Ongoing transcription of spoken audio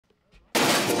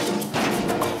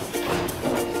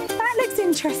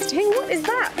interesting. What is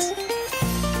that?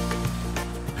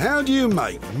 How do you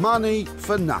make money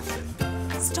for nothing?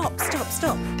 Stop, stop,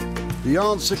 stop. The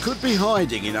answer could be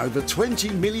hiding in over 20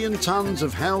 million tonnes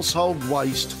of household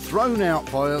waste thrown out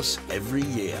by us every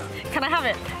year. Can I have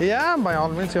it? Yeah, by all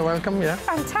means, you're welcome, yeah.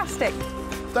 Fantastic.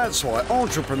 That's why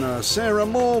entrepreneur Sarah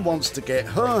Moore wants to get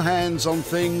her hands on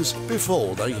things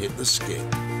before they hit the skip.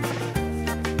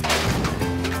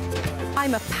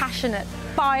 I'm a passionate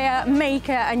buyer,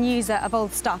 maker and user of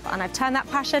old stuff, and I've turned that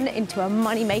passion into a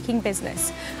money-making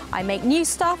business. I make new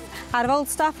stuff out of old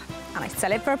stuff and I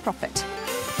sell it for a profit.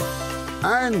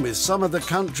 And with some of the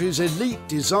country's elite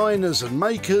designers and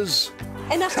makers...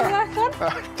 Enough to work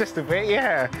on? Just a bit,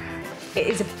 yeah. It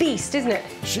is a beast, isn't it?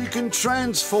 She can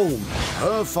transform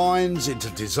her finds into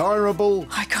desirable...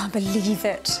 I can't believe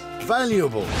it.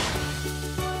 Valuable...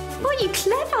 Oh, you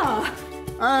clever!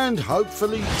 And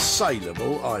hopefully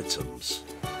saleable items.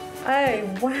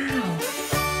 Oh, wow.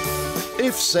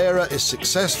 If Sarah is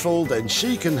successful, then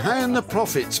she can hand the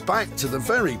profits back to the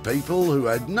very people who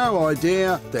had no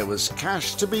idea there was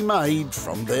cash to be made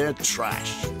from their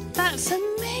trash. That's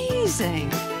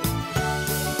amazing.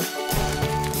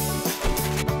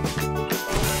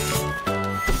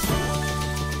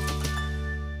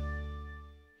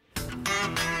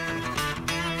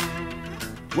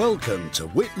 Welcome to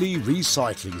Whitley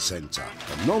Recycling Centre,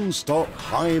 a non-stop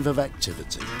hive of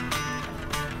activity.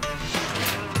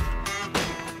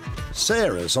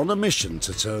 Sarah's on a mission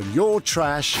to turn your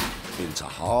trash into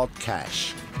hard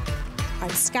cash. I'm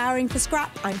scouring for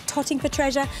scrap, I'm totting for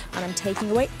treasure, and I'm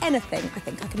taking away anything I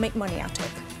think I can make money out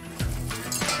of.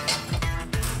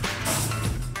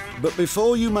 But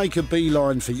before you make a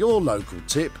beeline for your local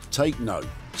tip, take note.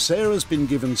 Sarah's been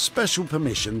given special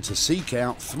permission to seek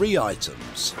out 3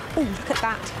 items. Oh, look at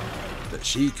that. That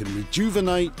she can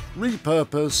rejuvenate,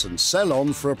 repurpose and sell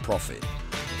on for a profit.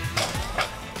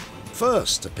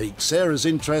 First to pique Sarah's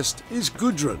interest is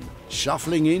Gudrun,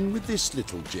 shuffling in with this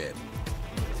little gem.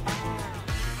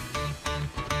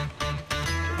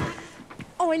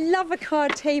 Oh, I love a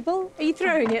card table. Are you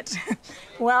throwing it?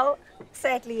 Well,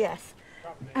 sadly, yes.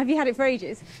 Have you had it for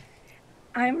ages?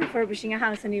 I'm refurbishing a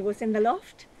house and it was in the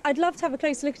loft. I'd love to have a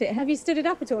close look at it. Have you stood it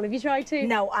up at all? Have you tried to?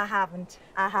 No, I haven't.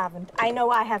 I know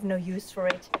I have no use for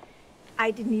it.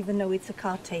 I didn't even know it's a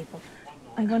card table.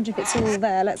 I wonder if it's all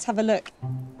there. Let's have a look.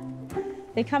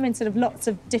 They come in sort of lots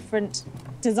of different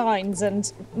designs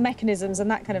and mechanisms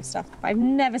and that kind of stuff. I've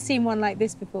never seen one like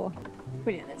this before.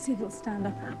 Brilliant. Let's see if it'll stand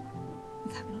up now.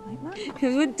 Let's have a look like that.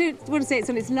 Because we don't want to say it's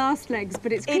on its last legs,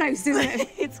 but it's close, isn't it?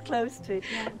 It's close to it,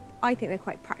 yeah. I think they're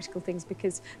quite practical things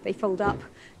because they fold up.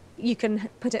 You can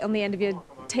put it on the end of your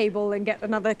table and get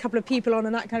another couple of people on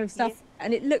and that kind of stuff. Yes.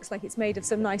 And it looks like it's made of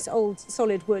some nice old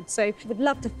solid wood. So would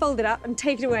love to fold it up and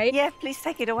take it away. Yeah, please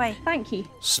take it away. Thank you.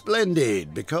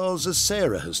 Splendid, because as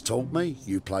Sarah has taught me,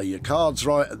 you play your cards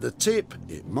right at the tip,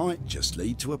 it might just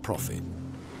lead to a profit.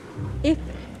 If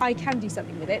I can do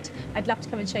something with it, I'd love to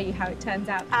come and show you how it turns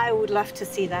out. I would love to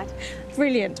see that.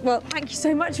 Brilliant. Well, thank you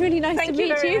so much. Really nice to meet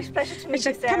you. Thank you very much. Pleasure to meet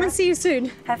you, Sarah. Come and see you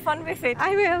soon. Have fun with it.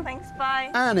 I will. Thanks,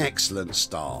 bye. An excellent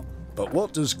start. But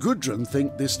what does Gudrun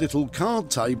think this little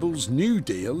card table's new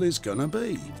deal is gonna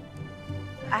be?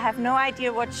 I have no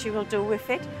idea what she will do with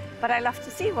it, but I love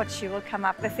to see what she will come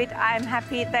up with it. I'm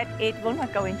happy that it will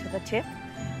not go into the tip,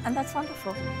 and that's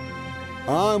wonderful.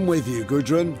 I'm with you,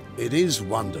 Gudrun. It is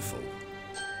wonderful.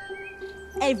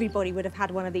 Everybody would have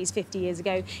had one of these 50 years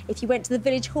ago. If you went to the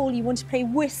village hall, you wanted to play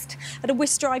whist. At a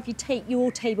whist drive, you take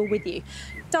your table with you.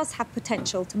 It does have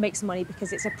potential to make some money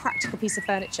because it's a practical piece of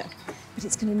furniture, but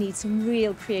it's going to need some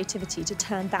real creativity to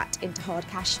turn that into hard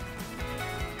cash.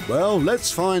 Well,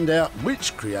 let's find out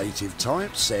which creative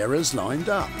type Sarah's lined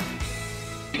up.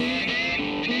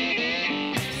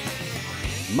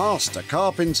 Master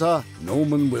carpenter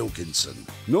Norman Wilkinson.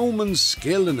 Norman's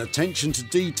skill and attention to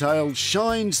detail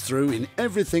shines through in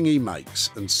everything he makes,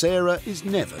 and Sarah is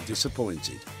never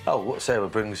disappointed. Oh, what Sarah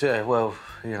brings, yeah, well,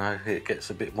 you know, it gets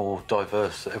a bit more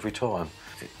diverse every time.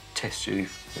 It tests you,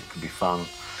 it can be fun.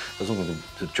 As long as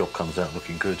the job comes out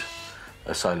looking good,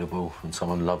 saleable, and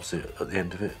someone loves it at the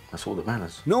end of it, that's all that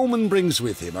matters. Norman brings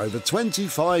with him over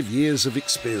 25 years of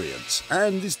experience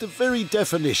and is the very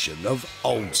definition of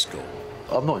old school.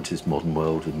 I'm not into this modern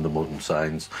world and the modern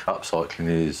sayings. Upcycling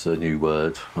is a new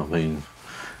word. I mean,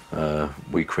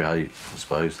 we create, I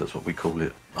suppose, that's what we call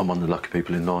it. I'm one of the lucky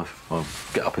people in life. I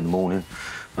get up in the morning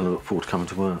and I look forward to coming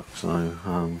to work, so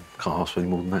can't ask for any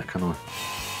more than that, can I?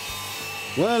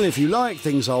 Well, if you like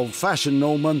things old-fashioned,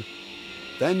 Norman,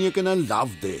 then you're going to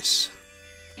love this.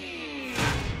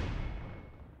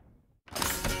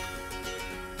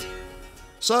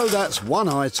 So that's one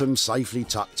item safely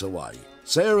tucked away.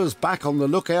 Sarah's back on the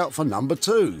lookout for number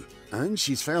 2, and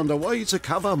she's found a way to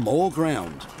cover more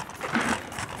ground.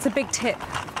 It's a big tip.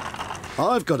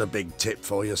 I've got a big tip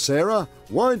for you, Sarah.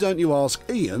 Why don't you ask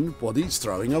Ian what he's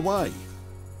throwing away?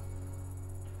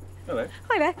 Hello.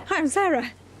 Hi there. Hi, I'm Sarah.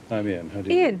 I'm Ian. How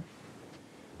do you Ian.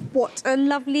 What a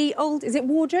lovely old... Is it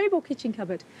wardrobe or kitchen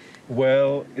cupboard? do?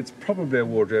 Well, it's probably a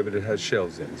wardrobe, but it has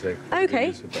shelves in, so... Okay.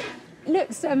 use of both.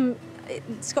 Looks,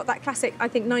 it's got that classic, I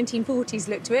think, 1940s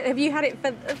look to it. Have you had it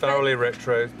for... Thoroughly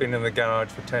retro. It's been in the garage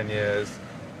for 10 years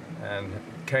and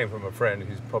came from a friend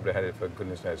who's probably had it for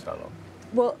goodness knows how long.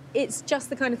 Well, it's just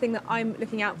the kind of thing that I'm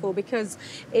looking out for because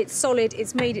it's solid,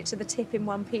 it's made it to the tip in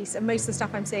one piece, and most of the stuff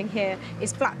I'm seeing here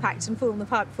is flat packed and full in the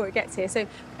part before it gets here. So,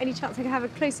 any chance I can have a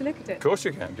closer look at it? Of course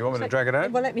you can. Do you want me to drag it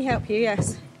out? Well, let me help you,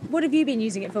 yes. What have you been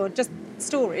using it for? Just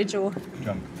storage or...?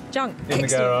 Junk. Junk. In the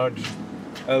Excellent. garage,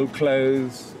 old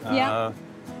clothes, Yeah.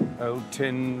 old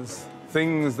tins,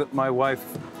 things that my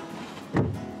wife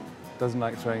doesn't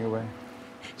like throwing away,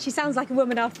 She sounds like a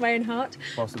woman after my own heart.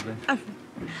 possibly.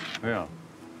 Yeah.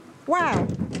 Wow.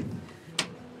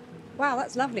 Wow,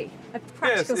 that's lovely. A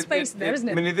practical space there, isn't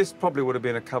it? I mean, this probably would have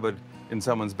been a cupboard in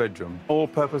someone's bedroom.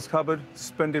 All-purpose cupboard,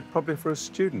 suspended probably for a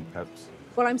student, perhaps.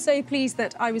 Well, I'm so pleased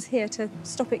that I was here to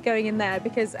stop it going in there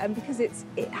because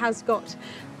it has got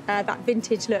that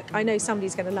vintage look. I know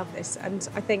somebody's going to love this, and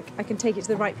I think I can take it to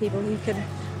the right people who can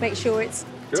make sure it's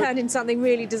Good. turned into something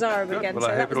really desirable Good. again. Well,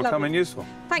 so I that hope was it'll come lovely. in useful.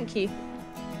 Thank you.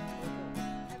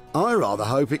 I rather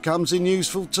hope it comes in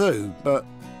useful too, but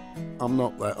I'm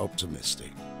not that optimistic.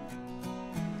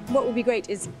 What would be great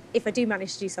is if I do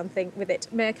manage to do something with it,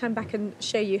 may I come back and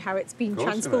show you how it's been Of course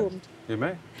transformed? You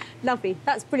may. Lovely.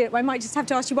 That's brilliant. I might just have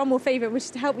to ask you one more favour, which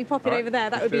is to help me pop it All right, over there.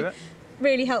 That let's would be do that.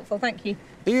 really helpful. Thank you.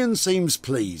 Ian seems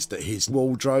pleased that his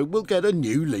wardrobe will get a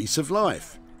new lease of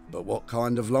life. But what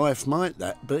kind of life might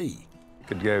that be?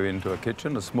 Could go into a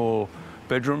kitchen, a small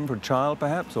bedroom for a child,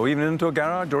 perhaps, or even into a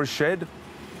garage or a shed.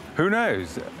 Who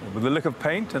knows? With a lick of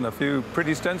paint and a few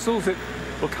pretty stencils, it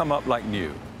will come up like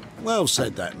new. Well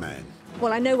said, that man.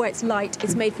 Well, I know why it's light.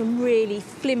 It's made from really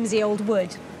flimsy old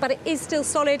wood, but it is still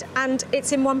solid and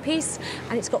it's in one piece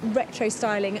and it's got retro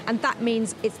styling, and that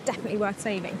means it's definitely worth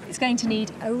saving. It's going to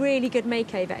need a really good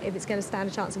makeover if it's going to stand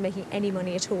a chance of making any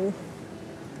money at all.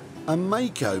 A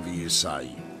makeover, you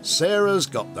say? Sarah's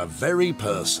got the very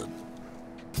person.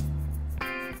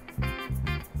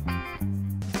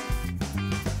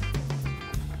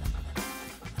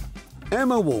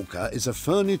 Emma Walker is a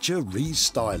furniture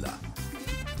restyler.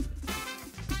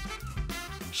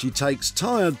 She takes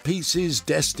tired pieces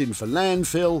destined for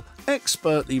landfill,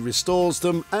 expertly restores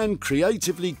them and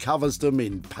creatively covers them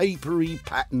in papery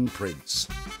pattern prints.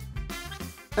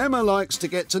 Emma likes to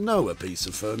get to know a piece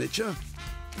of furniture.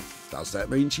 Does that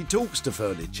mean she talks to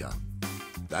furniture?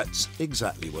 That's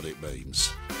exactly what it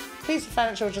means. A piece of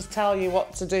furniture will just tell you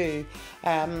what to do,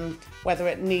 whether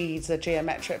it needs a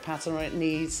geometric pattern or it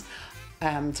needs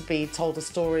to be told a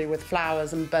story with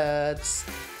flowers and birds.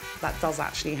 That does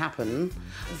actually happen.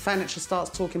 The furniture starts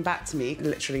talking back to me, it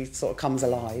literally sort of comes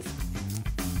alive.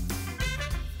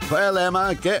 Well,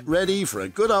 Emma, get ready for a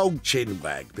good old chin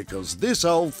wag, because this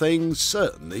old thing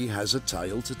certainly has a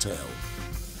tale to tell.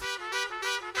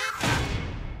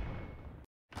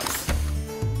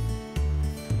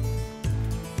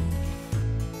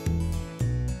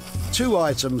 Two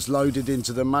items loaded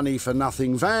into the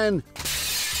money-for-nothing van.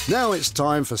 Now it's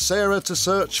time for Sarah to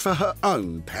search for her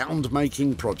own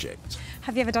pound-making project.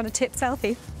 Have you ever done a tip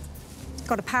selfie?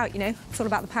 Got a pout, you know. It's all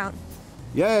about the pout.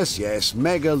 Yes, yes,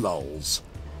 mega lols.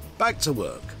 Back to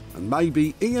work, and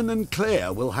maybe Ian and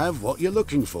Claire will have what you're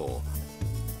looking for.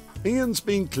 Ian's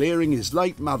been clearing his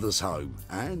late mother's home,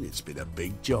 and it's been a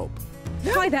big job.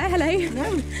 Hi there, hello.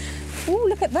 No. Oh,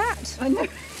 look at that. I know.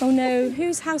 Oh no,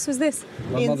 whose house was this?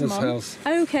 My mother's house.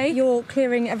 Okay, you're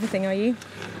clearing everything, are you?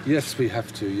 Yes, we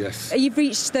have to, yes. You've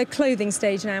reached the clothing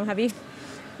stage now, have you?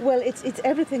 Well, it's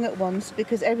everything at once,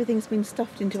 because everything's been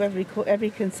stuffed into every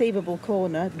conceivable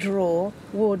corner, drawer,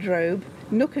 wardrobe,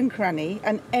 nook and cranny,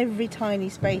 and every tiny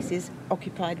space is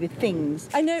occupied with things.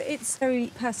 I know it's very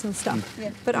personal stuff,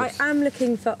 Yeah. but Yes. I am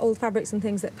looking for old fabrics and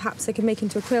things that perhaps I can make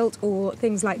into a quilt or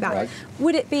things like that. Right.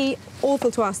 Would it be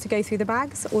awful to us to go through the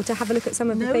bags or to have a look at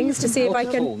some of the things to see if I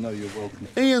Not at all, can... no, you're welcome.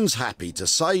 Ian's happy to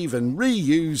save and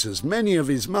reuse as many of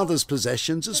his mother's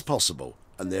possessions as possible,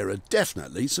 and there are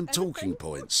definitely some talking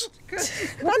points.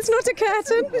 That's not a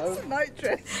curtain. It's a night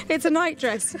dress. It's a night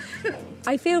dress.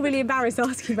 I feel really embarrassed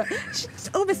asking, but she's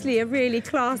obviously a really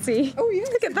classy... Oh, yes.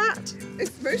 Look at that.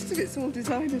 Most of it's all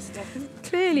designer stuff.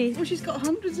 Clearly. Well, she's got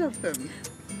hundreds of them.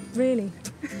 Really.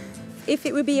 If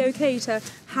it would be OK to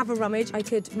have a rummage, I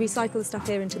could recycle the stuff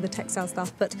here into the textile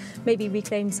stuff, but maybe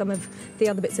reclaim some of the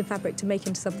other bits of fabric to make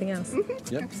into something else.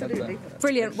 Yep, absolutely.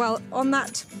 Brilliant. Well, on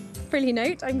that frilly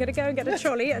note, I'm going to go and get a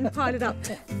trolley and pile it up.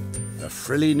 A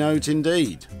frilly note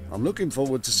indeed. I'm looking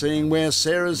forward to seeing where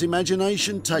Sarah's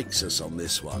imagination takes us on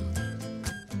this one.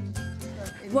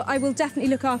 Well, I will definitely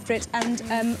look after it, and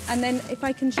then if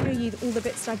I can show you all the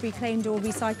bits I've reclaimed or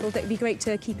recycled, it would be great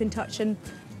to keep in touch and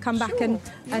come back and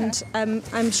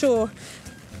I'm sure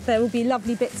there will be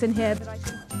lovely bits in here.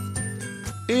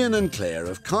 Ian and Claire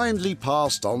have kindly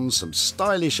passed on some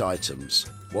stylish items.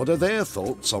 What are their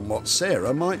thoughts on what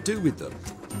Sarah might do with them?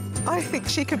 I think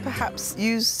she could perhaps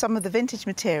use some of the vintage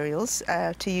materials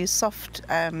to use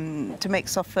to make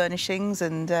soft furnishings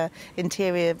and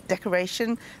interior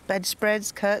decoration,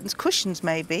 bedspreads, curtains, cushions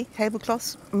maybe,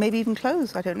 tablecloths, maybe even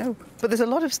clothes, I don't know. But there's a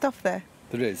lot of stuff there.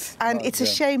 There is. And it's a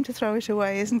shame to throw it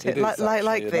away, isn't it? It is,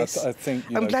 like this. I think,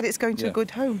 I'm glad it's going to a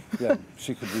good home. Yeah,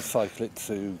 she could recycle it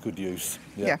to good use.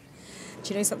 Yeah.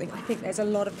 Do you know something? I think there's a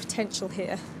lot of potential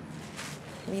here.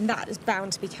 I mean, that is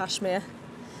bound to be cashmere.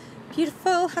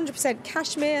 Beautiful, 100%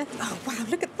 cashmere. Oh, wow,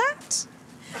 look at that.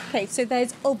 OK, so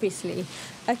there's obviously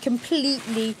a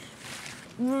completely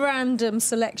random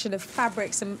selection of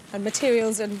fabrics and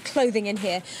materials and clothing in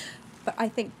here. But I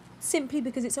think simply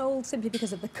because it's old, simply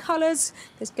because of the colours,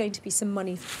 there's going to be some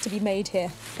money to be made here.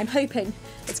 I'm hoping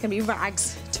it's going to be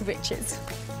rags to riches.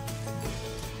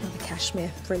 Another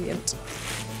cashmere, brilliant.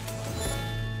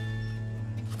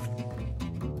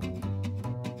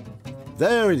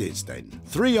 There it is then,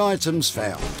 3 items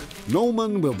found.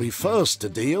 Norman will be first to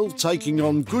deal, taking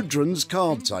on Gudrun's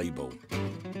card table.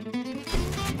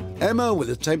 Emma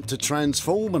will attempt to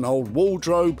transform an old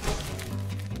wardrobe.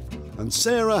 And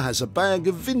Sarah has a bag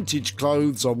of vintage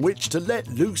clothes on which to let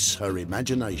loose her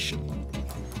imagination.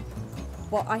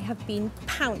 Well, I have been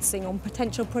pouncing on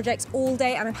potential projects all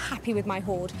day and I'm happy with my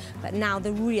hoard. But now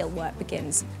the real work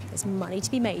begins. There's money to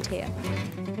be made here.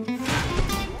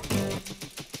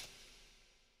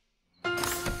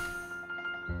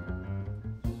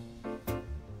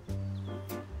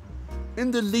 In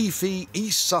the leafy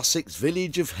East Sussex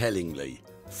village of Hellingley,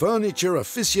 furniture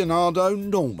aficionado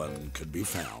Norman could be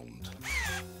found.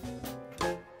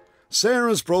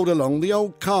 Sarah's brought along the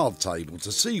old card table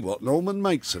to see what Norman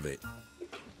makes of it.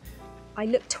 I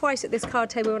looked twice at this card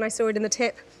table when I saw it in the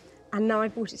tip, and now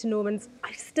I've brought it to Norman's.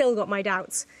 I've still got my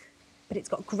doubts, but it's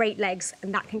got great legs,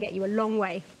 and that can get you a long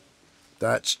way.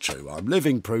 That's true. I'm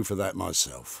living proof of that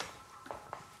myself.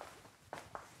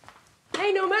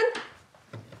 Hey, Norman.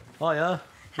 Hiya.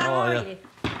 How are you?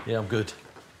 Yeah, I'm good.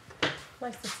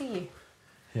 Nice to see you.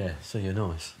 Yeah, so you're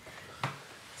nice.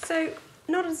 So,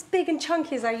 not as big and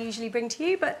chunky as I usually bring to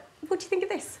you, but what do you think of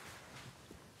this?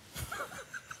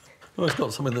 Well, it's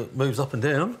got something that moves up and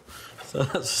down, so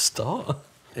that's a start.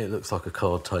 It looks like a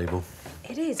card table.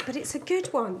 It is, but it's a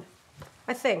good one,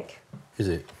 I think. Is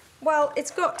it? Well, it's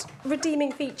got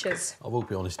redeeming features. I will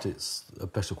be honest, it's a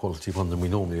better quality one than we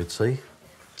normally would see.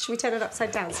 Should we turn it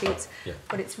upside down so it's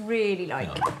what it's really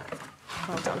like? Yeah.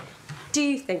 Well done. Do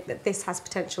you think that this has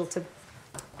potential to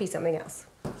be something else?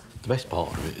 The best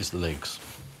part of it is the legs.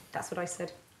 That's what I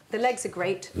said. The legs are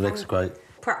great. The legs are great.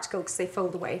 Practical because they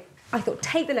fold away. I thought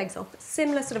take the legs off,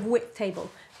 similar sort of width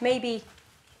table, maybe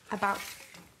about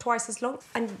twice as long,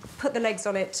 and put the legs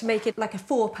on it to make it like a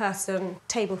 4-person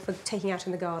table for taking out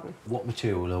in the garden. What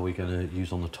material are we going to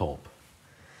use on the top?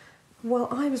 Well,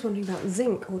 I was wondering about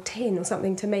zinc or tin or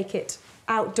something to make it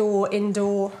outdoor,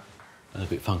 indoor. And a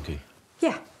bit funky?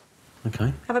 Yeah.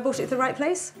 OK. Have I bought it to the right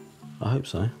place? I hope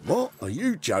so. What? Are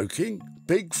you joking?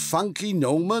 Big funky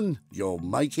Norman? You'll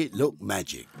make it look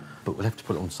magic. But we'll have to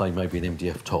put it on, say, maybe an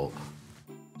MDF top.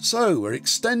 So we're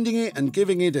extending it and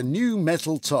giving it a new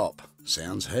metal top.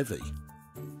 Sounds heavy.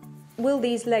 Will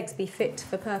these legs be fit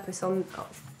for purpose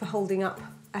for holding up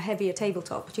a heavier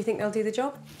tabletop? Do you think they'll do the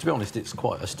job? To be honest, it's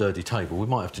quite a sturdy table. We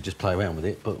might have to just play around with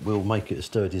it, but we'll make it as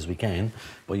sturdy as we can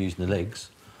by using the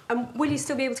legs. And will you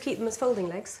still be able to keep them as folding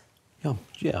legs?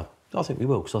 Yeah, I think we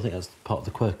will, because I think that's part of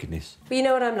the quirkiness. But you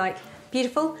know what I'm like.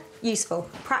 Beautiful, useful,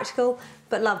 practical,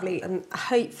 but lovely. And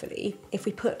hopefully, if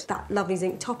we put that lovely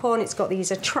zinc top on, it's got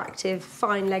these attractive,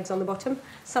 fine legs on the bottom,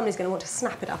 somebody's going to want to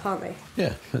snap it up, aren't they?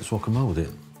 Yeah, let's rock and roll with it.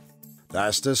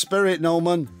 That's the spirit,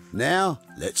 Norman. Now,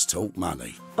 let's talk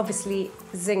money. Obviously,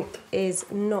 zinc is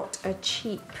not a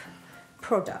cheap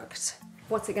product.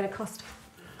 What's it going to cost?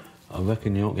 I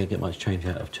reckon you're not going to get much change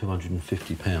out of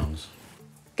 £250.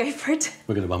 Go for it.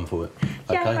 We're going to run for it.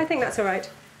 Yeah, OK? I think that's all right.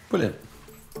 Brilliant.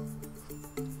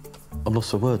 I'm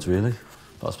lost for words, really.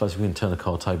 But I suppose if we can turn a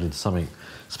card table into something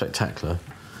spectacular,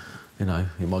 you know,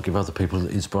 it might give other people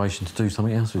inspiration to do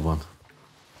something else with one.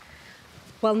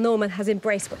 Well, Norman has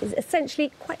embraced what is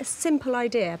essentially quite a simple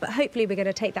idea, but hopefully we're going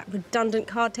to take that redundant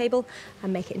card table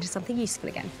and make it into something useful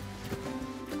again.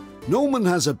 Norman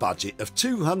has a budget of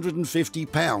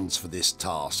 £250 for this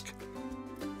task.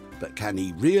 But can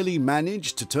he really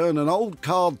manage to turn an old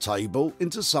card table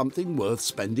into something worth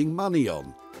spending money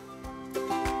on?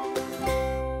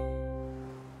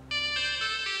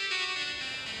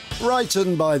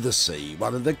 Brighton by the Sea,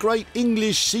 one of the great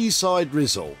English seaside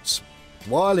resorts.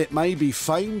 While it may be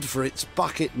famed for its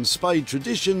bucket and spade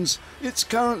traditions, it's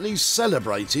currently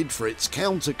celebrated for its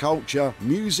counterculture,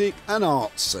 music and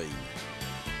art scene.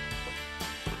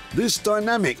 This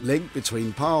dynamic link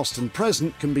between past and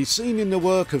present can be seen in the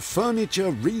work of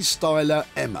furniture restyler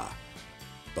Emma.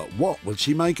 But what will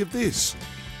she make of this?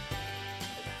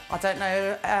 I don't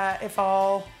know if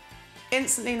I'll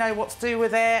instantly know what to do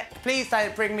with it. Please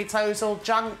don't bring me total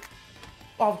junk.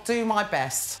 I'll do my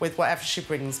best with whatever she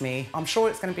brings me. I'm sure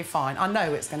it's going to be fine. I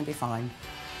know it's going to be fine.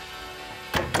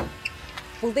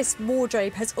 Well, this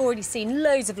wardrobe has already seen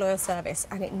loads of loyal service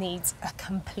and it needs a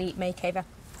complete makeover.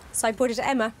 So I brought it to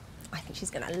Emma. I think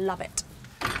she's going to love it.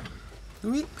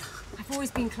 I've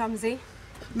always been clumsy.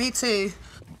 Me too.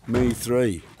 Me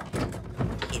three.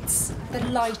 It's the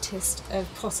lightest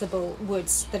of possible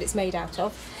woods that it's made out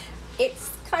of.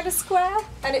 It's kind of square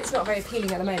and it's not very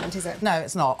appealing at the moment, is it? No,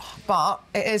 it's not. But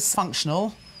it is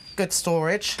functional. Good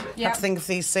storage. Yep. Have to think of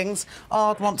these things.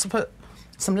 I'd want to put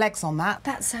some legs on that.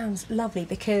 That sounds lovely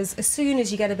because as soon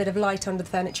as you get a bit of light under the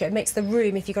furniture, it makes the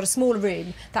room, if you've got a smaller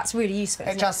room, that's really useful.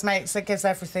 It just makes, it gives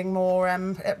everything more,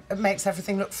 it makes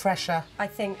everything look fresher. I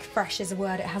think fresh is a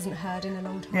word it hasn't heard in a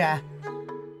long time. Yeah.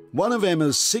 One of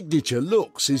Emma's signature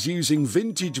looks is using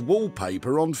vintage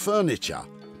wallpaper on furniture.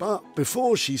 But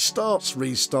before she starts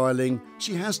restyling,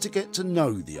 she has to get to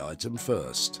know the item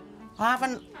first. I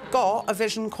haven't got a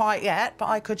vision quite yet, but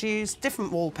I could use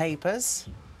different wallpapers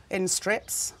in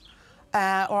strips,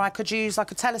 or I could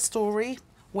tell a story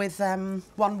with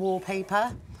one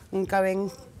wallpaper and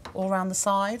going all around the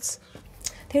sides.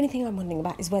 The only thing I'm wondering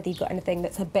about is whether you've got anything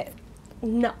that's a bit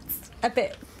nuts, a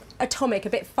bit atomic, a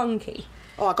bit funky.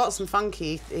 Oh, I got some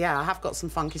funky, yeah, I have got some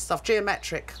funky stuff,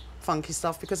 geometric funky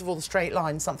stuff because of all the straight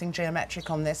lines, something geometric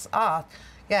on this. Ah,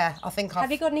 yeah, I think I've...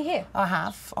 Have you got any here? I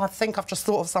have. I think I've just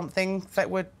thought of something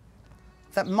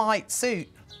that might suit.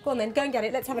 Go on then, go and get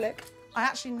it, let's have a look. I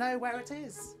actually know where it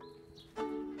is.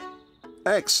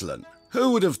 Excellent.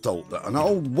 Who would have thought that an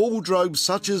old wardrobe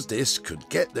such as this could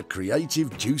get the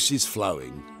creative juices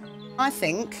flowing? I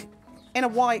think in a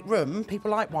white room,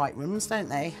 people like white rooms, don't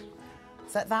they?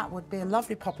 That would be a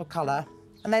lovely pop of colour.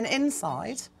 And then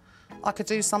inside, I could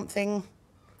do something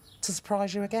to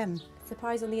surprise you again.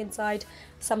 Surprise on the inside,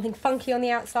 something funky on the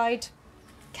outside.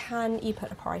 Can you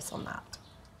put a price on that?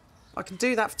 I could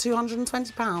do that for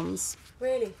 £220.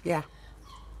 Really? Yeah.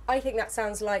 I think that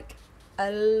sounds like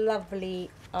a lovely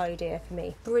idea for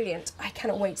me. Brilliant. I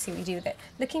cannot wait to see what you do with it.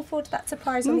 Looking forward to that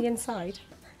surprise on the inside.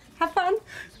 Have fun.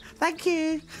 Thank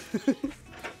you.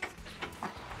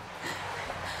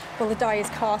 Well, the die is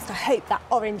cast. I hope that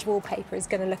orange wallpaper is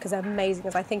going to look as amazing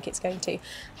as I think it's going to.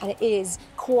 And it is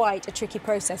quite a tricky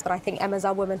process, but I think Emma's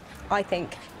our woman. I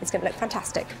think it's going to look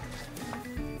fantastic.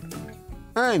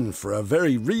 And for a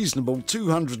very reasonable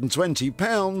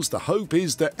 £220, the hope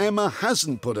is that Emma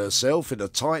hasn't put herself in a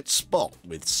tight spot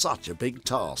with such a big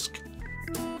task.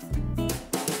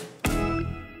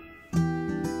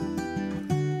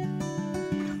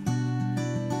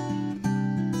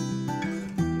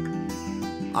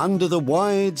 Under the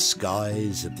wide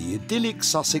skies of the idyllic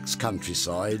Sussex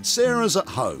countryside, Sarah's at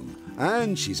home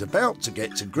and she's about to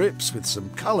get to grips with some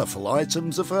colourful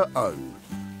items of her own.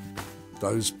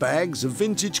 Those bags of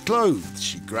vintage clothes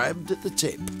she grabbed at the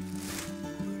tip.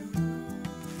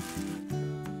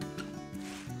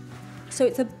 So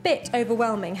it's a bit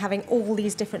overwhelming having all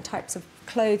these different types of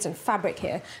clothes and fabric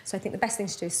here. So I think the best thing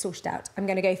to do is sort it out. I'm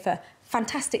going to go for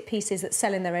fantastic pieces that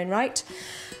sell in their own right.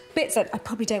 Bits that I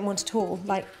probably don't want at all,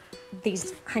 like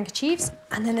these handkerchiefs.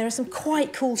 And then there are some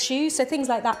quite cool shoes, so things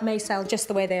like that may sell just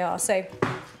the way they are. So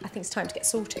I think it's time to get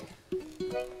sorting.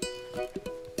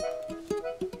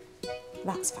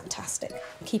 That's fantastic.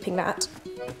 Keeping that.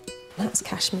 That's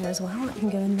cashmere as well. That can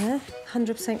go in there.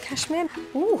 100% cashmere.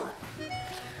 Ooh.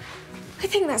 I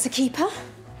think that's a keeper.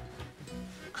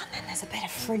 And then there's a bit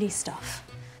of frilly stuff.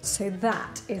 So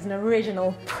that is an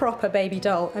original, proper baby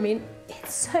doll. I mean,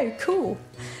 it's so cool.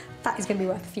 That is going to be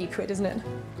worth a few quid, isn't it?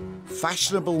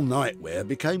 Fashionable nightwear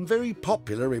became very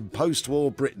popular in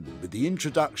post-war Britain with the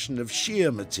introduction of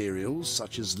sheer materials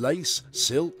such as lace,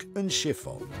 silk and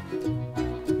chiffon.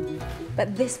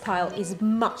 But this pile is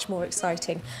much more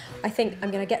exciting. I think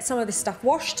I'm going to get some of this stuff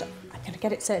washed. I'm going to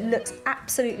get it so it looks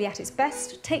absolutely at its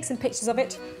best, take some pictures of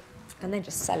it, and then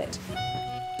just sell it.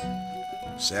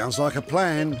 Sounds like a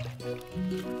plan.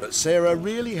 But Sarah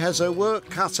really has her work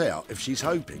cut out if she's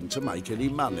hoping to make any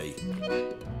money.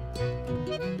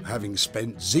 Having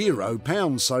spent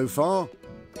 £0 so far,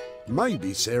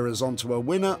 maybe Sarah's onto a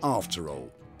winner after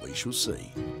all. We shall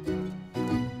see.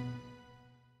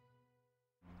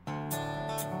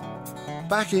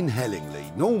 Back in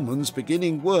Hellingley, Norman's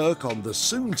beginning work on the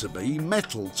soon-to-be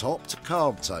metal-topped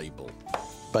card table.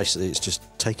 Basically, it's just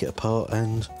take it apart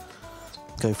and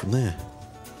go from there.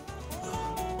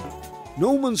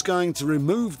 Norman's going to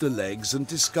remove the legs and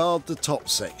discard the top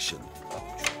section.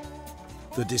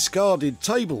 The discarded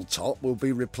tabletop will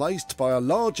be replaced by a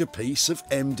larger piece of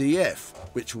MDF,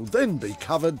 which will then be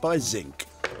covered by zinc.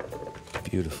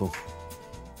 Beautiful.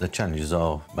 The challenges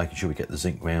are making sure we get the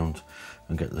zinc round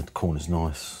and get the corners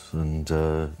nice and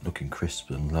looking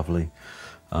crisp and lovely,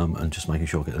 and just making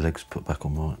sure I get the legs put back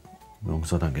on right, as long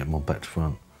as I don't get them on back to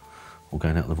front or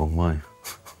going out the wrong way.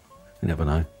 You never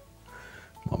know.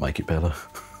 Might make it better.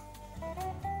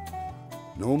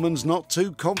 Norman's not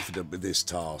too confident with this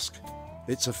task.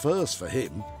 It's a first for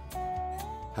him.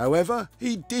 However,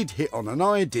 he did hit on an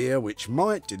idea which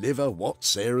might deliver what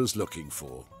Sarah's looking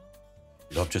for.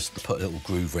 I've just put a little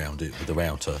groove round it with the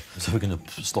router. So we're going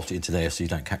to slot it into there so you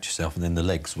don't catch yourself, and then the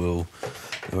legs will,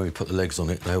 when we put the legs on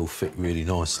it, they'll fit really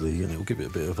nicely, and it'll give it a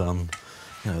bit of,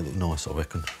 you know, look nice, I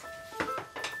reckon.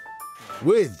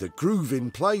 With the groove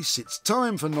in place, it's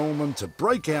time for Norman to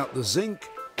break out the zinc,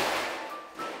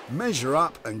 measure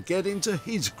up and get into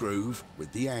his groove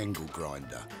with the angle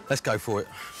grinder. Let's go for it.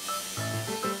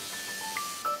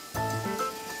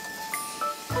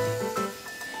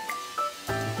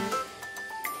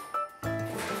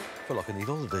 I feel like I need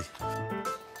holiday.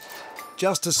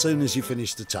 Just as soon as you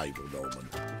finish the table, Norman.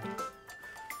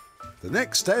 The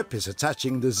next step is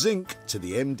attaching the zinc to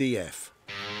the MDF.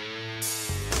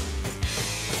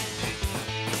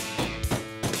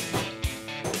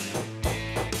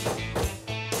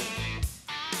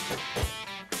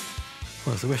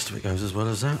 Well, if the rest of it goes as well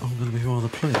as that, I'm going to be rather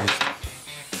pleased.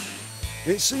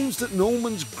 It seems that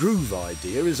Norman's groove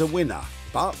idea is a winner,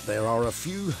 but there are a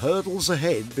few hurdles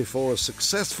ahead before a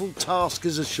successful task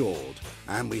is assured,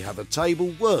 and we have a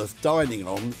table worth dining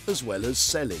on as well as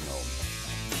selling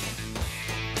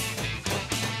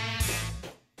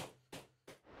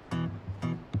on.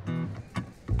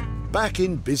 Back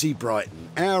in busy Brighton,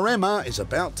 our Emma is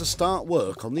about to start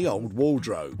work on the old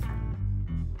wardrobe.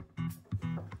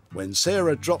 When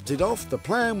Sarah dropped it off, the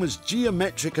plan was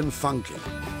geometric and funky,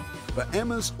 but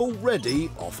Emma's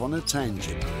already off on a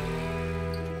tangent.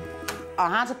 I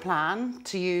had a plan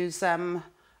to use a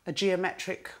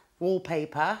geometric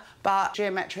wallpaper, but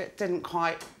geometric didn't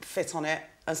quite fit on it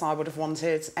as I would have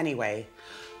wanted anyway.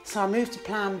 So I moved to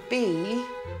plan B.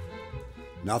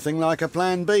 Nothing like a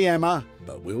plan B, Emma,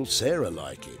 but will Sarah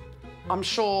like it? I'm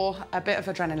sure a bit of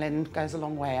adrenaline goes a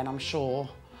long way, and I'm sure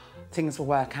things will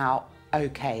work out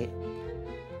okay.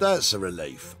 That's a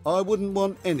relief. I wouldn't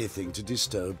want anything to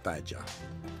disturb Badger.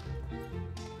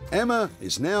 Emma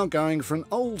is now going for an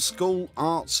old-school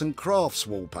arts and crafts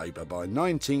wallpaper by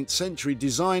 19th century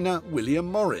designer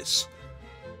William Morris.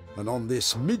 And on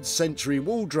this mid-century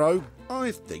wardrobe,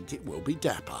 I think it will be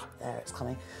dapper. There, it's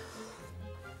coming.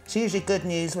 It's usually good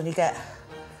news when you get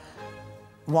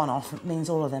one off. It means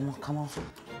all of them will come off.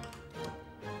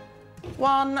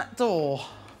 One door.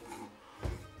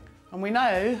 And we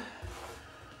know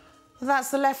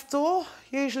that's the left door.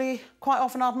 Usually, quite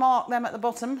often I'd mark them at the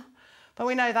bottom, but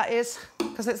we know that is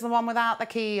because it's the one without the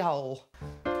keyhole.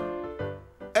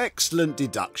 Excellent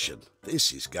deduction.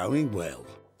 This is going well.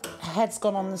 Head's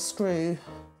gone on the screw.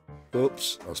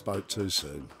 Oops, I spoke too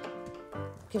soon.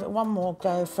 Give it one more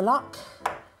go for luck.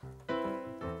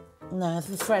 No,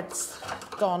 the thread's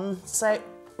gone. So,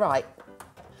 right.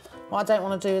 What I don't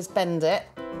want to do is bend it.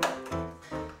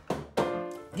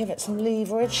 Give it some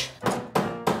leverage.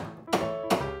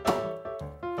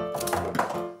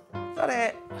 Got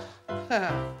it.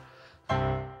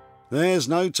 There's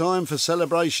no time for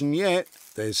celebration yet.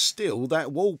 There's still that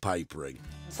wallpapering.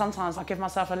 Sometimes I give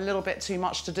myself a little bit too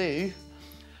much to do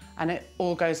and it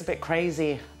all goes a bit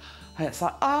crazy. And it's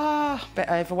like, a bit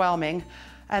overwhelming.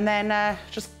 And then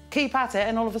just keep at it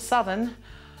and all of a sudden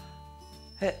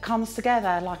it comes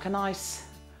together like a nice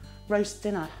roast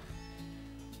dinner.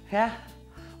 Yeah?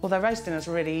 Although roast dinners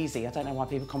are really easy. I don't know why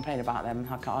people complain about them.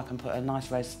 I can put a nice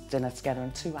roast dinner together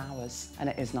in 2 hours and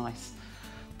it is nice.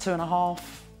 2.5,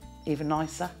 even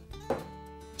nicer.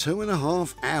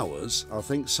 2.5 hours? I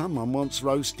think someone wants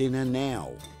roast dinner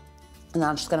now. And then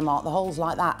I'm just going to mark the holes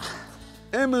like that.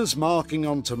 Emma's marking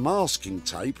onto masking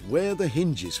tape where the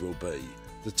hinges will be.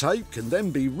 The tape can then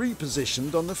be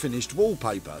repositioned on the finished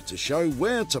wallpaper to show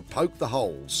where to poke the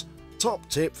holes. Top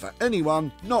tip for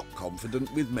anyone not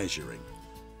confident with measuring.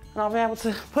 And I'll be able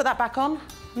to put that back on.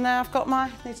 Now I've got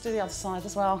need to do the other side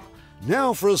as well.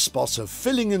 Now for a spot of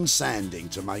filling and sanding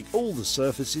to make all the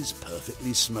surfaces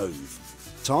perfectly smooth.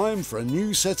 Time for a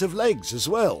new set of legs as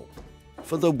well.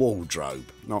 For the wardrobe,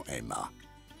 not Emma.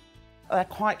 They're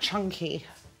quite chunky.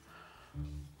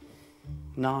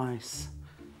 Nice.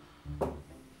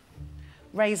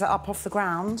 Raise it up off the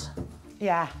ground.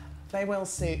 Yeah, they will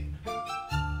suit.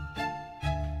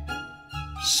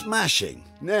 Smashing.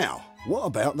 Now, what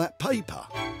about that paper?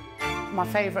 My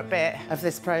favourite bit of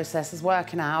this process is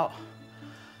working out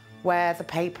where the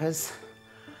paper's,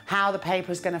 how the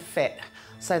paper's going to fit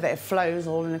so that it flows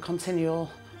all in a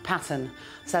continual pattern,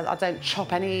 so that I don't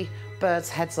chop any birds'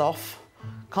 heads off.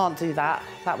 Can't do that.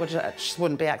 That just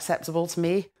wouldn't be acceptable to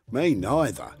me. Me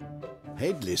neither.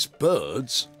 Headless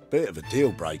birds, bit of a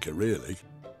deal breaker really.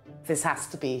 This has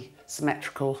to be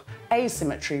symmetrical.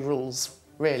 Asymmetry rules,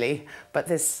 really, but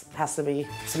this has to be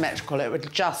symmetrical. It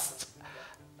would just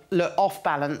look off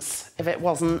balance if it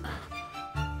wasn't.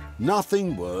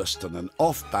 Nothing worse than an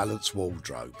off-balance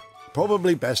wardrobe.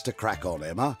 Probably best to crack on,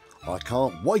 Emma. I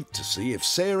can't wait to see if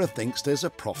Sarah thinks there's a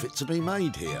profit to be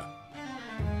made here.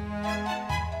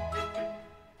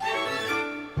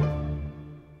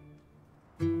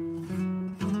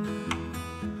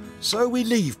 So we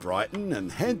leave Brighton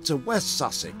and head to West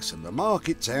Sussex and the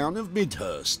market town of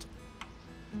Midhurst.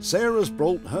 Sarah's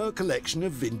brought her collection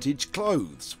of vintage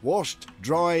clothes, washed,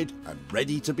 dried and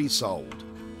ready to be sold.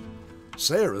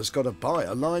 Sarah's got a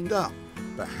buyer lined up,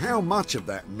 but how much of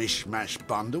that mishmash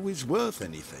bundle is worth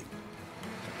anything?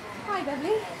 Hi,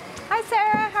 Beverly. Hi,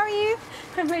 Sarah. How are you?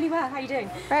 I'm really well. How are you doing?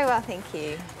 Very well, thank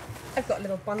you. I've got a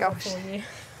little bundle for you. Do you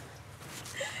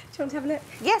want to have a look?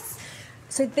 Yes.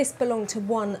 So this belonged to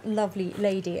one lovely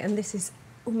lady, and this is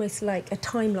almost like a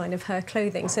timeline of her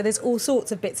clothing. So there's all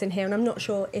sorts of bits in here, and I'm not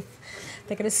sure if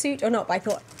they're going to suit or not, but I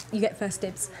thought you get first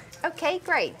dibs. OK,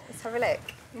 great. Let's have a look.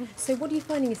 So what are you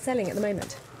finding is selling at the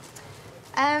moment?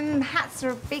 Hats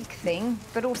are a big thing,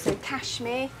 but also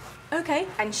cashmere. OK.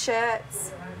 And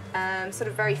shirts, sort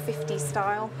of very 50s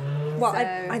style. Well, so...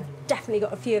 I've definitely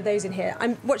got a few of those in here.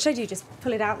 What should I do, just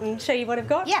pull it out and show you what I've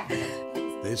got? Yeah.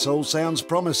 This all sounds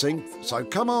promising, so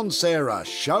come on, Sarah,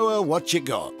 show her what you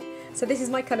got. So this is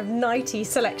my kind of nightie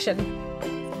selection.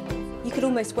 You could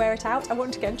almost wear it out. I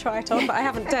want to go and try it on, but I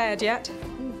haven't dared yet.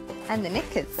 And the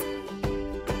knickers.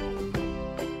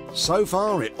 So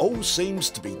far, it all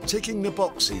seems to be ticking the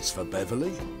boxes for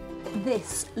Beverly.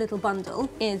 This little bundle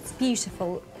is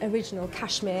beautiful, original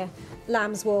cashmere,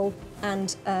 lamb's wool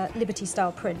and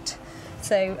Liberty-style print.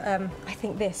 So I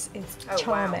think this is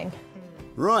charming. Wow.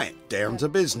 Right, down to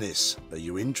business. Are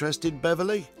you interested,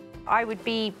 Beverly? I would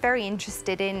be very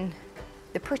interested in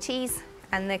the pretties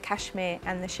and the cashmere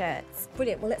and the shirts.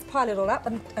 Brilliant. Well, let's pile it all up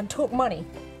and talk money.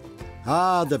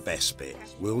 Ah, the best bit.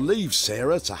 We'll leave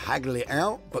Sarah to haggle it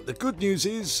out, but the good news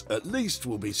is, at least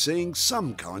we'll be seeing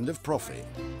some kind of profit.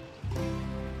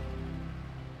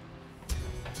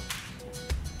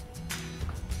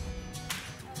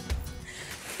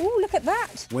 Ooh, look at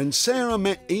that. When Sarah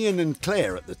met Ian and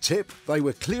Claire at the tip, they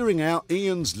were clearing out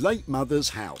Ian's late mother's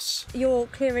house. You're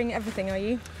clearing everything, are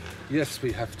you? Yes,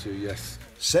 we have to, yes.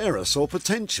 Sarah saw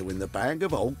potential in the bag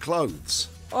of old clothes.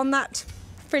 On that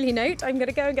frilly note, I'm going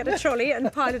to go and get a trolley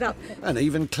and pile it up. And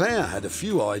even Claire had a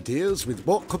few ideas with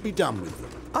what could be done with them.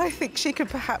 I think she could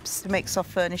perhaps make soft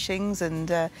furnishings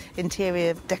and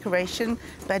interior decoration,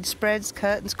 bedspreads,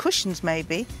 curtains, cushions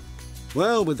maybe.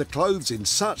 Well, with the clothes in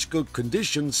such good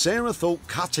condition, Sarah thought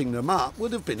cutting them up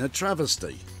would have been a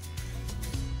travesty.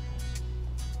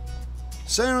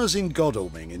 Sarah's in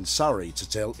Godalming in Surrey to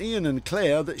tell Ian and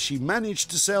Claire that she managed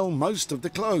to sell most of the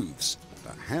clothes.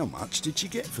 But how much did she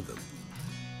get for them?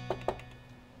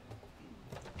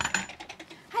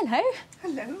 Hello.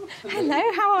 Hello. Hello,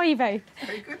 how are you both?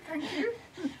 Very good, thank you.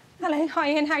 Hello,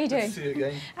 hi Ian, how are you doing? Good to see you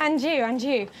again. And you, and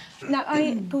you. Now,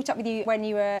 I caught up with you when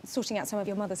you were sorting out some of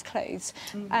your mother's clothes.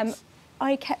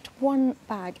 I kept one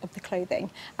bag of the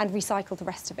clothing and recycled the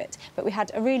rest of it, but we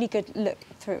had a really good look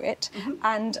through it,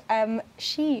 and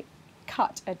she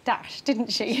cut a dash,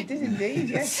 didn't she? She did indeed,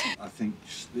 yes. I think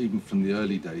even from the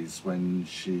early days when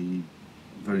she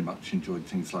very much enjoyed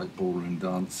things like ballroom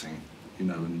dancing, you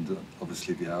know, and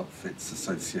obviously the outfits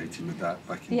associated with that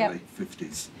back in the late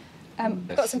 50s.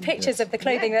 got some pictures of the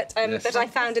clothing that that I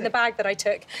found in the bag that I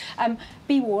took.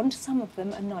 Be warned, some of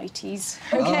them are 90s.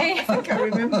 Okay. I think I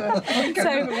remember. I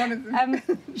remember one of them.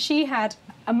 She had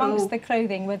amongst the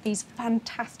clothing were these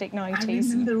fantastic 90s. I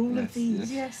remember all of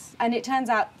these. Yes. And it turns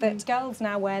out that girls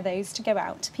now wear those to go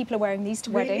out. People are wearing these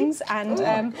to weddings, and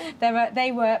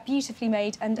they were beautifully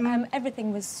made, and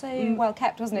everything was so well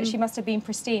kept, wasn't it? She must have been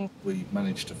pristine. We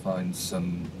managed to find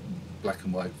some black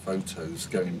and white photos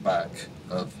going back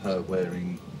of her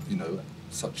wearing, you know,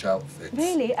 such outfits.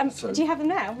 Really? So do you have them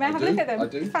now? May I have a look at them? I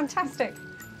do. Fantastic.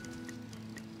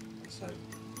 So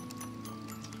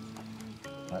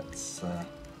that's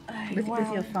with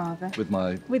your father. with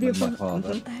my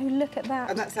father. Oh, look at that.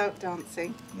 And that's out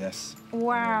dancing. Yes.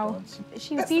 Wow. Dancing.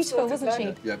 She was beautiful, wasn't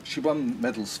she? Yeah, she won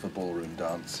medals for ballroom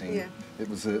dancing. Yeah. It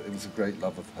was a great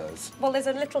love of hers. Well, there's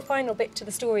a little final bit to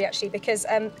the story, actually, because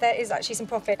there is actually some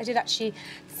profit. I did actually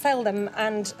sell them,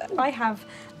 and I have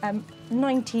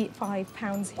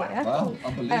 £95 here. Wow,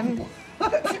 unbelievable.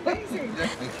 That's amazing. Yeah,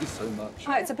 thank you so much.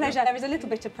 Oh, it's a pleasure. There is a little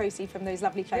bit of proceed from those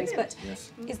lovely clothes, but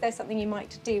Yes. is there something you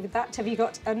might do with that? Have you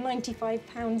got a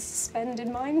 £95 spend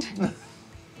in mind?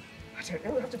 I don't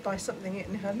know. We'll have to buy something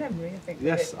in her memory, I think.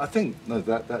 Yes, I think that's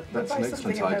Buy an something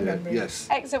excellent in her idea. memory. Yes.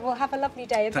 Excellent. Well, have a lovely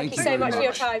day, and thank you so very much for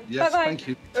your time. Yes, Bye-bye. thank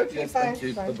you. Okay, Yes, bye. thank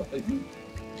you. Bye. Bye-bye.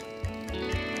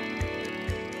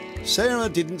 Sarah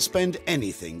didn't spend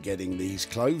anything getting these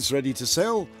clothes ready to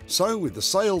sell, so with the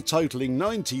sale totalling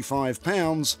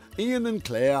 £95, Ian and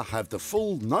Claire have the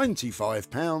full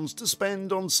 £95 to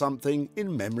spend on something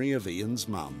in memory of Ian's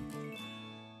mum.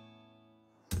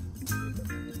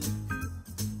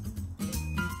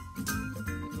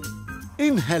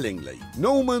 In Hellingley,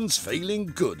 Norman's feeling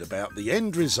good about the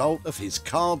end result of his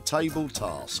card table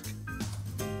task.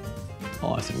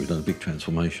 Oh, I think we've done a big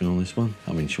transformation on this one.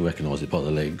 I mean, she'll recognise it by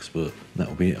the legs, but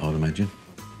that'll be it, I'd imagine.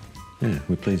 Yeah,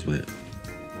 we're pleased with it.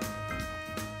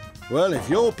 Well, if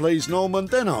you're pleased, Norman,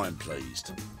 then I'm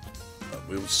pleased. But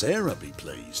will Sarah be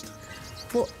pleased?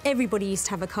 Well, everybody used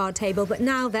to have a card table, but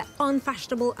now they're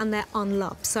unfashionable and they're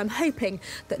unloved. So I'm hoping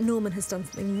that Norman has done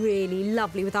something really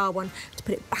lovely with our one to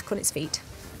put it back on its feet.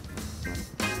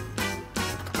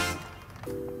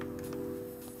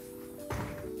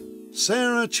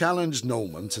 Sarah challenged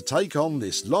Norman to take on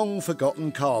this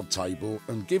long-forgotten card table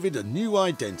and give it a new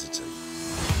identity.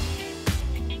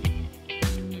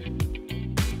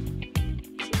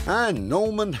 And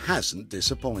Norman hasn't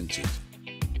disappointed.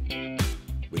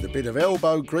 With a bit of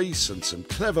elbow grease and some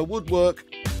clever woodwork,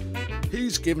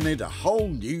 he's given it a whole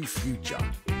new future.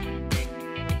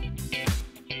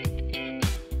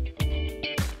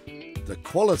 The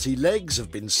quality legs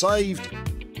have been saved,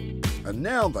 and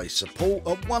now they support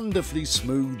a wonderfully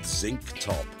smooth zinc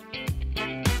top.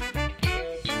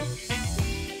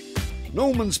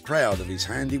 Norman's proud of his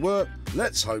handiwork.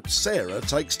 Let's hope Sarah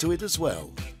takes to it as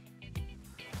well.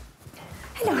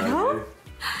 Hello.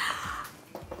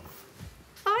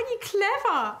 Aren't you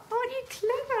clever? Aren't you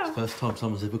clever? First time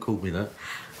someone's ever called me that.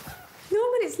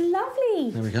 Norman, it's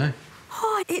lovely. There we go.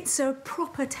 Oh, it's a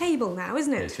proper table now,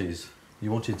 isn't it? It is.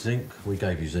 You wanted zinc, we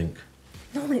gave you zinc.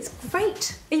 Norman, it's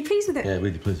great. Are you pleased with it? Yeah,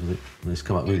 really pleased with it. It's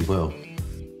come up really well.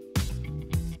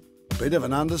 Bit of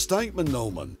an understatement,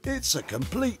 Norman. It's a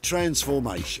complete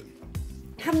transformation.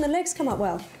 Haven't the legs come up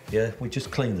well? Yeah, we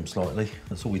just cleaned them slightly.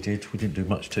 That's all we did. We didn't do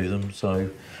much to them, so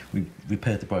we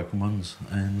repaired the broken ones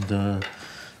and,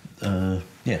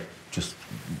 yeah, just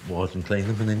wired and cleaned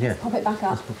them, and then, yeah. Pop it back up.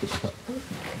 Let's pop it back up.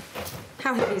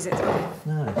 How heavy is it?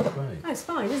 No, it's great. Oh, it's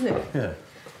fine, isn't it? Yeah.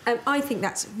 I think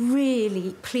that's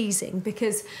really pleasing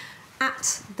because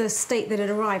at the state that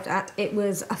it arrived at, it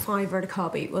was a £5 at a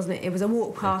car boot, wasn't it? It was a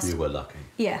walk past. You were lucky.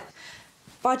 Yeah.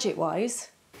 Budget-wise.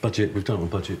 Budget, we've done it on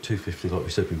budget, £250 like we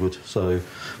said we would. So,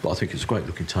 but I think it's a great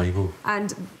looking table.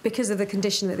 And because of the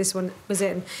condition that this one was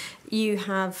in, you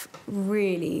have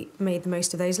really made the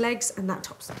most of those legs, and that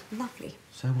top's lovely.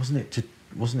 So wasn't it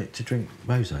to drink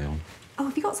rosé on? Oh,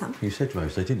 have you got some? You said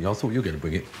rosé, didn't you? I thought you were going to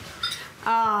bring it.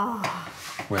 Ah.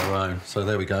 Well, so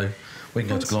there we go. We can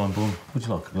go to Glyndebourne. Would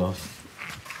you like a glass?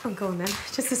 Oh, go on then.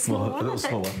 Just a small one. A little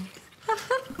small one.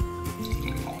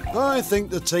 I think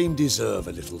the team deserve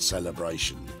a little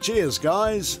celebration. Cheers,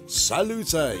 guys.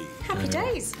 Salute. Happy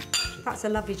days. That's a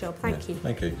lovely job. Thank you.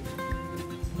 Thank you.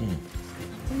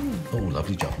 Oh,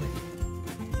 lovely jubbly.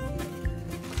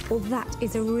 Well, that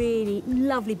is a really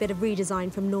lovely bit of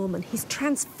redesign from Norman. He's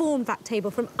transformed that table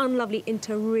from unlovely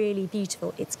into really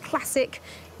beautiful. It's classic,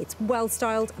 it's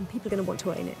well-styled, and people are going to want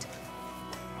to own it.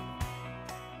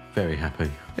 Very happy.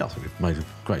 Yeah, I think we've made a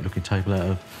great looking table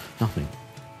out of nothing.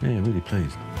 Yeah, really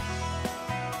pleased.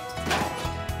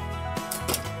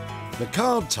 The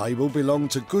card table belonged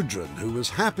to Gudrun, who was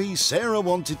happy Sarah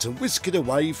wanted to whisk it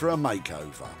away for a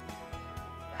makeover.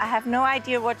 I have no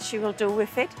idea what she will do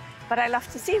with it, but I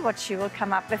love to see what she will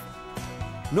come up with.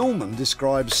 Norman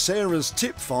describes Sarah's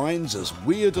tip finds as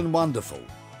weird and wonderful.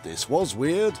 This was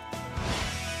weird.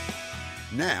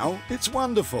 Now it's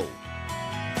wonderful.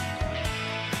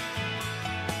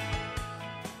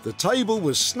 The table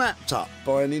was snapped up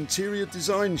by an interior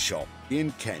design shop in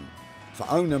Kent. For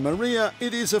owner Maria,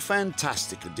 it is a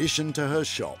fantastic addition to her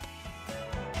shop.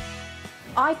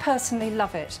 I personally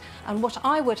love it, and what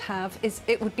I would have is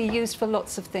it would be used for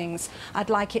lots of things. I'd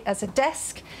like it as a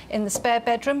desk in the spare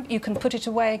bedroom. You can put it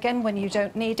away again when you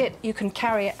don't need it. You can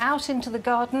carry it out into the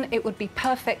garden. It would be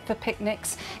perfect for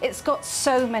picnics. It's got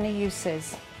so many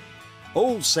uses.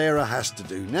 All Sarah has to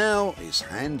do now is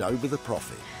hand over the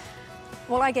profit.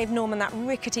 Well, I gave Norman that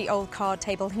rickety old card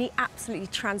table and he absolutely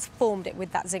transformed it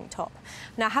with that zinc top.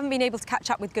 Now, I haven't been able to catch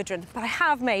up with Gudrun, but I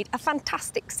have made a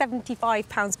fantastic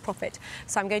 £75 profit.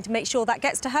 So I'm going to make sure that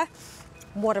gets to her.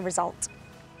 What a result.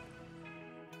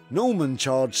 Norman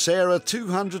charged Sarah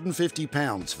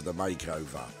 £250 for the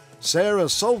makeover. Sarah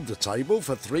sold the table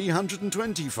for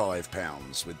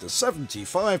 £325, with the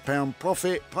 £75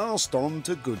 profit passed on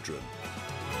to Gudrun.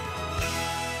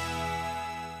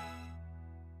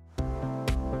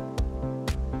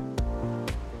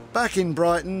 Back in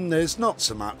Brighton, there's not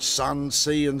so much sun,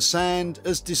 sea and sand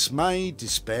as dismay,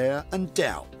 despair and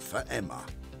doubt for Emma.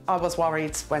 I was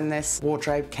worried when this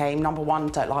wardrobe came. Number one,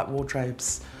 don't like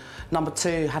wardrobes. Number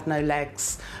two, had no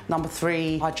legs. Number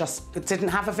three, I just didn't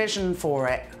have a vision for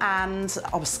it. And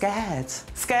I was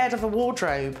scared of a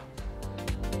wardrobe.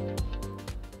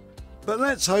 But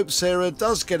let's hope Sarah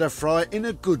does get a fright in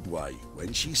a good way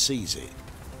when she sees it.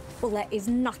 Well, there is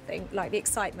nothing like the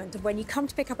excitement of when you come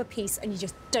to pick up a piece and you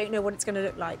just don't know what it's going to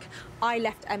look like. I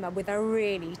left Emma with a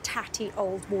really tatty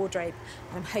old wardrobe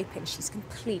and I'm hoping she's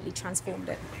completely transformed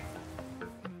it.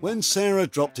 When Sarah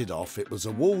dropped it off, it was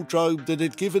a wardrobe that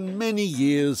had given many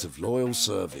years of loyal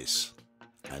service.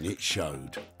 And it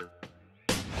showed.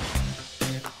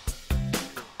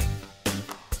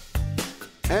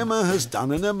 Emma has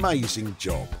done an amazing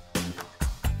job.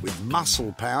 With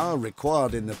muscle power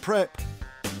required in the prep,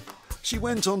 she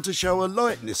went on to show a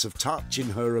lightness of touch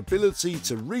in her ability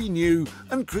to renew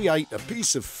and create a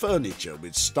piece of furniture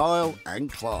with style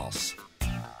and class.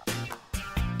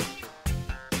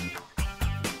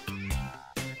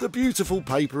 The beautiful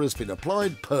paper has been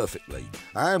applied perfectly,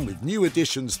 and with new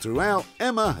additions throughout,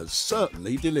 Emma has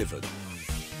certainly delivered.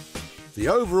 The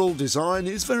overall design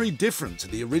is very different to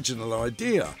the original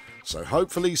idea, so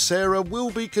hopefully Sarah will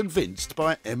be convinced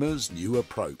by Emma's new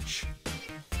approach.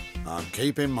 I'm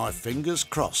keeping my fingers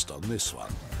crossed on this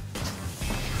one.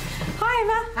 Hi,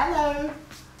 Emma. Hello.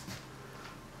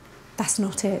 That's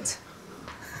not it.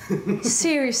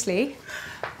 Seriously?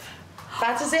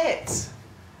 That is it.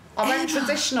 I went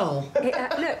traditional.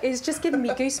 Look, it's just giving me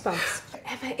goosebumps.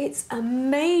 Emma, it's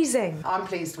amazing. I'm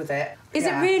pleased with it. Is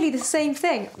it really the same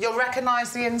thing? You'll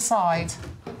recognise the inside.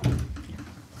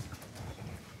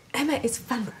 Emma, it's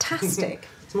fantastic.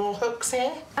 More hooks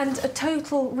here. And a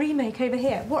total remake over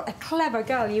here. What a clever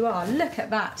girl you are. Look at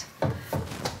that.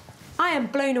 I am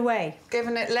blown away.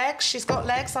 Giving it legs. She's got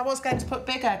legs. I was going to put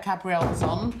bigger cabrioles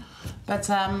on, but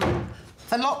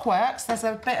the lock works. There's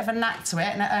a bit of a knack to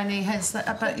it, and it only has...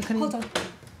 but you can... Hold on.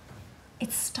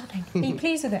 It's stunning. Are you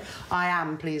pleased with it? I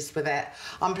am pleased with it.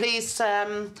 I'm pleased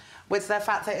with the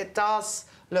fact that it does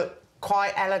look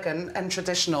quite elegant and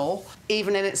traditional,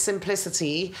 even in its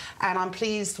simplicity, and I'm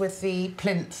pleased with the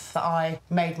plinth that I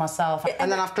made myself,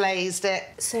 and then I've glazed it.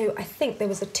 So I think there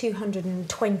was a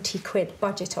 220 quid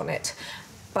budget on it,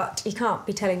 but you can't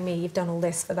be telling me you've done all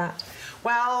this for that.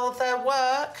 Well, the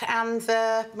work and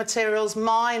the materials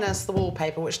minus the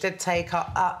wallpaper, which did take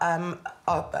up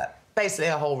basically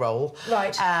a whole roll.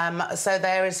 Right. So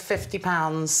there is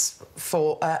 £50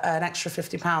 for an extra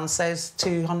 £50, so it's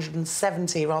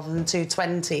 270 rather than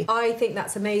 220. I think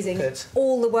that's amazing. Good.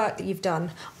 All the work that you've done.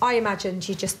 I imagined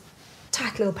you just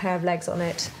tack a little pair of legs on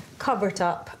it, cover it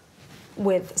up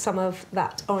with some of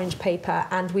that orange paper,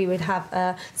 and we would have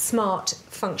a smart,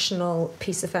 functional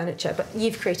piece of furniture. But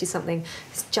you've created something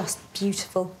that's just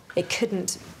beautiful. It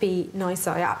couldn't be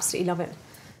nicer. I absolutely love it.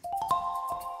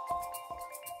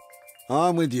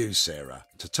 I'm with you, Sarah.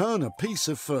 To turn a piece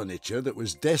of furniture that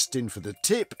was destined for the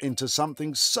tip into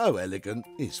something so elegant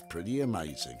is pretty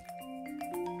amazing.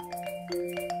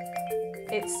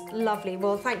 It's lovely.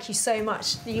 Well, thank you so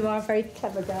much. You are a very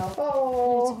clever girl.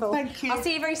 Oh, beautiful. thank you. I'll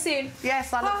see you very soon.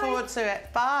 Yes, I look forward to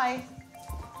it. Bye.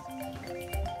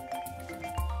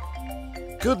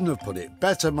 Couldn't have put it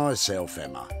better myself,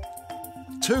 Emma.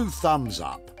 2 thumbs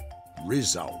up.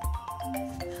 result.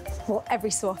 Well,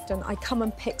 every so often I come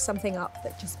and pick something up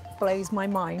that just blows my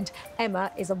mind.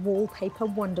 Emma is a wallpaper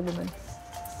Wonder Woman.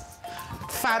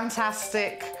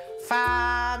 Fantastic,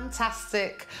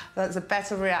 fantastic. That's a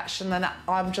better reaction than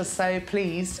I'm just so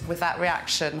pleased with that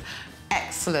reaction.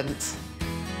 Excellent.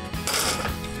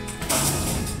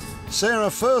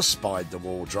 Sarah first spied the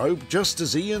wardrobe just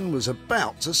as Ian was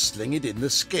about to sling it in the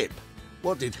skip.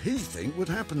 What did he think would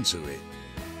happen to it?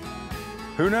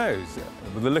 Who knows?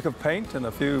 With the lick of paint and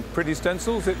a few pretty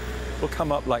stencils, it will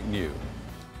come up like new.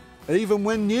 Even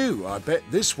when new, I bet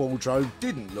this wardrobe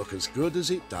didn't look as good as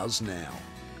it does now.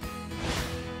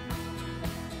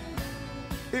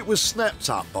 It was snapped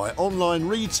up by online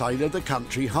retailer The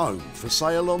Country Home for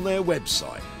sale on their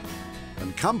website.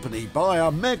 And company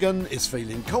buyer Megan is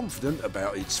feeling confident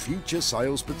about its future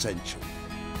sales potential.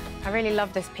 I really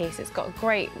love this piece. It's got a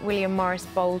great William Morris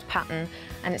bold pattern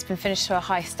and it's been finished to a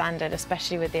high standard,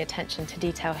 especially with the attention to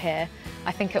detail here.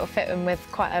 I think it will fit in with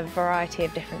quite a variety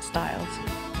of different styles.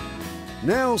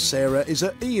 Now Sarah is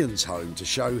at Ian's home to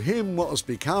show him what has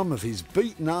become of his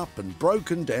beaten up and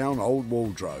broken down old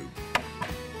wardrobe.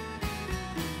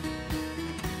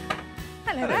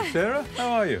 Hello Hello, there. Sarah. How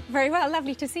are you? Very well,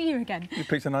 lovely to see you again. You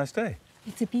picked a nice day.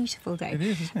 It's a beautiful day. It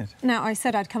is, isn't it? Now, I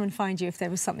said I'd come and find you if there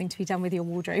was something to be done with your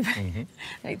wardrobe. Mm-hmm.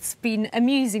 It's been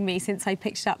amusing me since I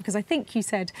picked it up, because I think you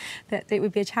said that it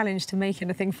would be a challenge to make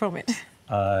anything from it.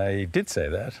 I did say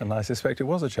that, and I suspect it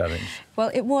was a challenge. Well,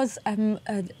 it was a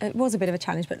bit of a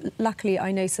challenge, but luckily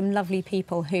I know some lovely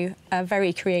people who are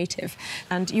very creative.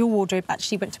 And your wardrobe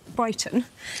actually went to Brighton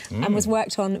and was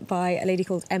worked on by a lady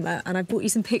called Emma, and I brought you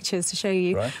some pictures to show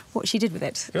you what she did with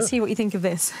it. Good. See what you think of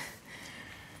this.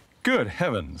 Good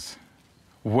heavens.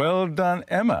 Well done,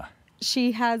 Emma.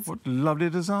 She has... What lovely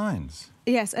designs.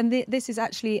 Yes, and this is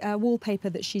actually a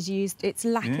wallpaper that she's used. It's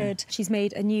lacquered. Yeah. She's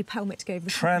made a new helmet to go over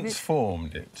the top of it.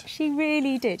 Transformed it. She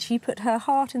really did. She put her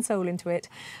heart and soul into it.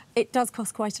 It does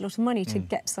cost quite a lot of money to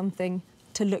get something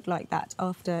to look like that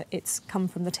after it's come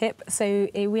from the tip. So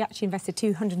we actually invested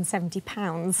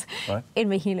 £270 in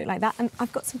making it look like that, and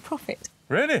I've got some profit.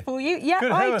 Really? For you? Yeah,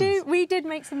 Good I heavens. do. We did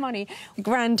make some money. A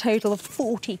grand total of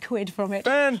 40 quid from it.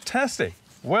 Fantastic.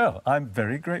 Well, I'm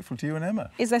very grateful to you and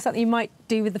Emma. Is there something you might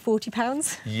do with the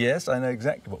 £40? Yes, I know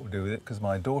exactly what we'll do with it, because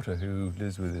my daughter, who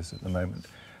lives with us at the moment,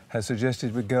 has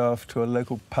suggested we go off to a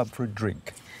local pub for a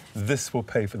drink. This will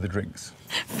pay for the drinks.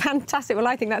 Fantastic. Well,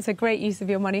 I think that's a great use of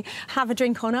your money. Have a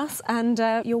drink on us, and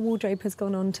your wardrobe has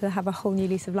gone on to have a whole new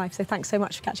lease of life. So thanks so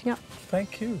much for catching up.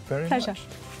 Thank you very Pleasure. much.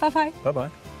 Bye-bye. Bye-bye.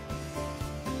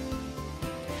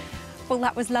 Well,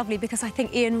 that was lovely, because I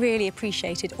think Ian really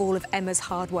appreciated all of Emma's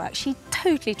hard work. She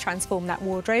totally transformed that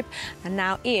wardrobe, and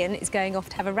now Ian is going off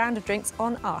to have a round of drinks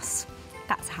on us.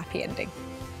 That's a happy ending.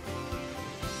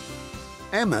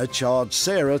 Emma charged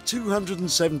Sarah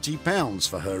 £270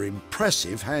 for her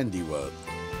impressive handiwork.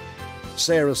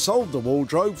 Sarah sold the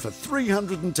wardrobe for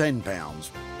 £310,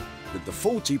 with the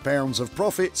 £40 of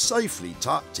profit safely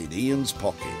tucked in Ian's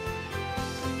pocket.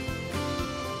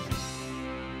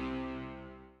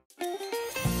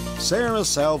 Sarah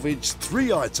salvaged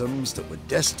 3 items that were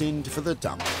destined for the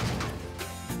dump.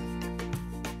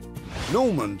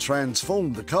 Norman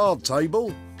transformed the card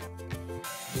table.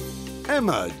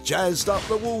 Emma jazzed up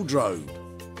the wardrobe.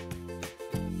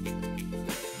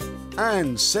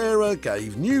 And Sarah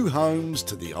gave new homes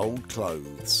to the old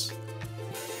clothes.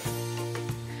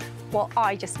 Well,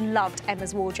 I just loved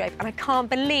Emma's wardrobe, and I can't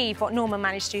believe what Norman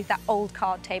managed to do with that old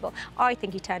card table. I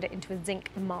think he turned it into a zinc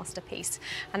masterpiece.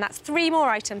 And that's 3 more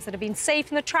items that have been saved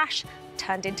from the trash,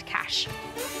 turned into cash.